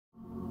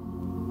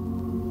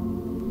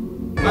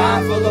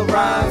mind full of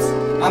rhymes.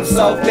 I'm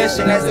so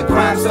fishing as the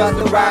crime starts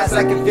to rise.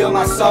 I can feel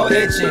my soul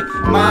itching.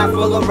 Mind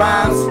full of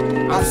rhymes.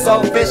 I'm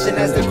so fishing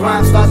as the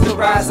crime starts to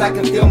rise. I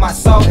can feel my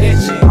soul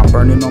itching. I'm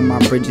burning on my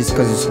bridges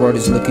cause this world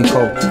is looking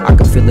cold. I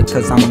can feel it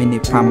cause I'm in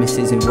it,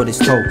 promises and what it's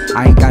told.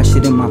 I ain't got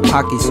shit in my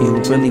pockets, you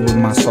really with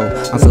my soul.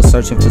 I'm still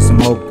searching for some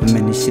hope, and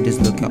man, this shit is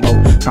looking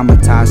old.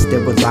 Traumatized,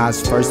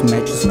 sterilized, first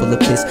mattress full of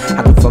piss.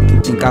 How the fuck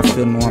you think I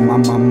feel knowing my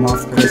mom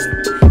off crisp?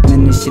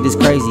 Man, this shit is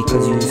crazy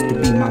cause you used to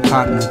be my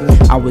partner.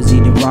 I was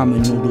eating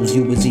ramen noodles,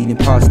 you was eating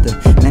pasta.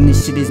 Man,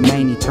 this shit is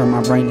mania, turn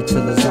my brain into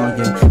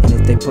lasagna. And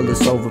if they pull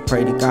us over,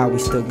 pray to God we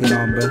still get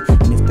on, bruh.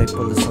 And if they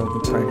pull us over,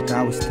 pray to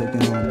God we still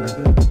get on,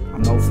 bruh.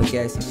 I'm known for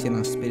gas and shit,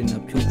 I'm spitting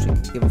up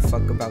putrid. Give a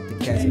fuck about the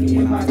casket. Henny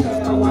in my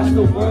cup, I watch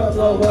the world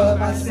blow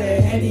up. I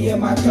said, Henny in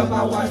my cup,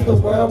 I watch the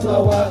world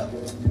blow up.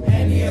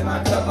 Henny in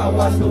my cup, I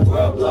watch the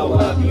world blow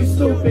up. You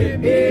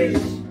stupid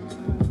bitch.